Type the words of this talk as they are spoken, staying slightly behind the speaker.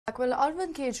Well,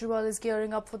 Arvind Kejriwal is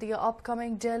gearing up for the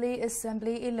upcoming Delhi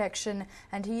Assembly election,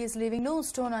 and he is leaving no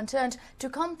stone unturned to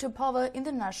come to power in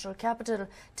the national capital.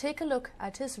 Take a look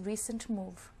at his recent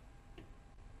move.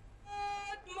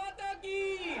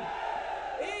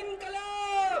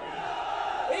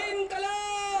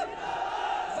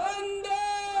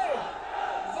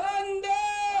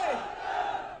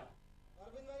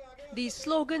 These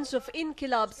slogans of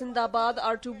Inqilab Zindabad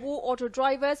are to woo auto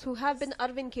drivers who have been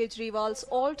Arvind Kejriwal's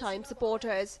all-time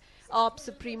supporters. AAP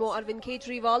Supremo Arvind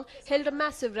Kejriwal held a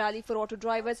massive rally for auto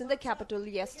drivers in the capital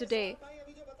yesterday.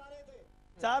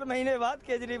 4 महीने बाद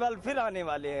केजरीवाल फिर आने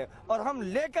वाले हैं और हम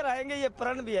लेकर आएंगे, ये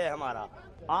प्रण भी है हमारा।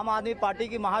 आम आदमी पार्टी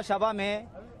की महासभा में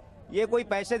ये कोई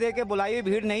पैसे दे के बुलाई हुई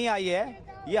भीड़ नहीं आई है।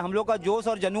 ये हम लोग का जोश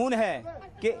और जुनून है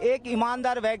कि एक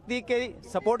ईमानदार व्यक्ति के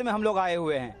सपोर्ट में हम लोग आए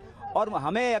हुए हैं और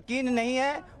हमें यकीन नहीं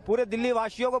है, पूरे दिल्ली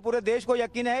वासियों को, पूरे देश को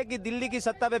यकीन है कि दिल्ली की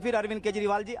सत्ता पे फिर अरविंद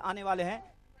केजरीवाल जी आने वाले हैं।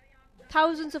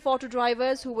 Thousands of auto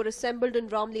drivers who were assembled in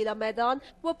Ramlila Maidan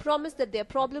were promised that their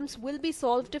problems will be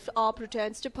solved if AAP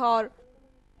returns to power.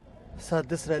 Sir,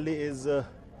 this rally is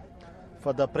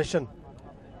for the oppression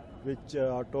which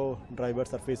auto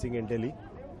drivers are facing in Delhi,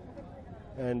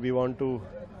 and we want to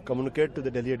communicate to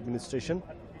the Delhi administration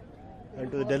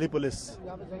and to the Delhi police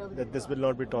that this will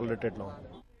not be tolerated now.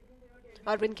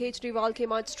 Arvind Kejriwal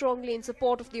came out strongly in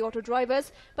support of the auto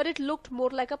drivers, but it looked more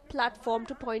like a platform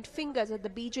to point fingers at the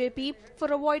BJP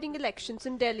for avoiding elections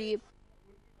in Delhi.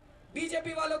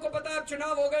 BJP वालों को पता है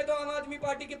चुनाव हो गए तो आम आदमी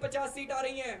पार्टी की 50 सीट आ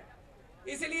रही हैं,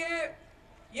 इसलिए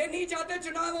ये नहीं चाहते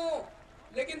चुनाव हो।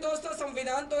 लेकिन दोस्तों,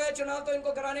 संविधान तो है, चुनाव तो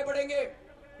इनको कराने पड़ेंगे।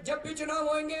 जब भी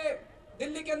चुनाव होंगे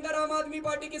दिल्ली के अंदर आम आदमी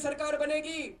पार्टी की सरकार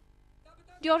बनेगी।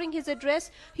 During his address,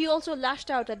 he also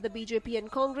lashed out at the BJP and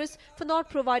Congress for not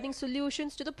providing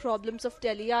solutions to the problems of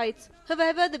Delhiites.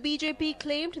 However, the BJP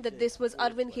claimed that this was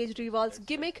Arvind Kejriwal's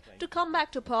gimmick to come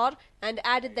back to power and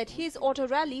added that his auto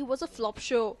rally was a flop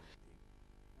show.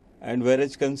 And where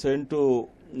it's concerned to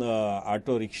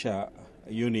auto rickshaw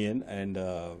union and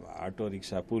auto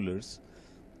rickshaw pullers,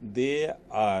 they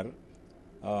are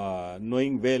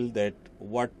knowing well that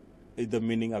what is the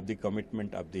meaning of the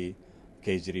commitment of the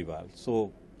Kejriwal.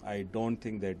 So I don't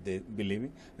think that they believe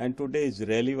it. And today's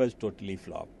rally was totally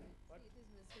flop.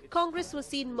 Congress was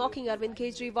seen mocking Arvind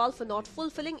Kejriwal for not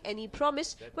fulfilling any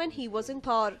promise when he was in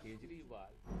power.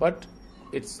 But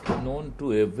it's known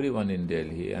to everyone in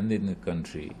Delhi and in the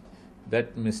country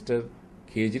that Mr.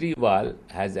 Kejriwal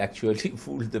has actually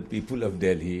fooled the people of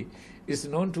Delhi. It's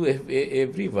known to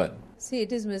everyone. See,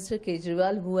 it is Mr.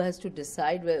 Kejriwal who has to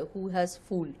decide who has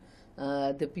fooled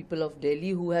the people of Delhi,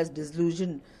 who has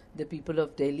disillusioned the people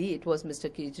of Delhi. It was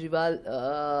Mr. Kejriwal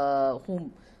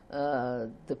whom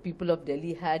the people of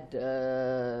Delhi had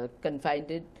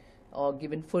confided or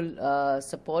given full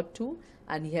support to,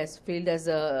 and he has failed as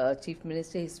a chief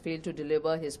minister. He has failed to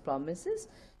deliver his promises.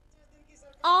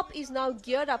 AAP is now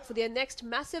geared up for their next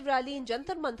massive rally in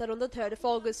Jantar Mantar on the 3rd of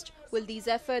August. Will these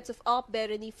efforts of AAP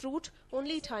bear any fruit?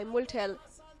 Only time will tell.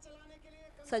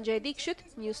 Sanjay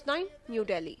Dikshit, News 9, New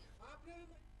Delhi.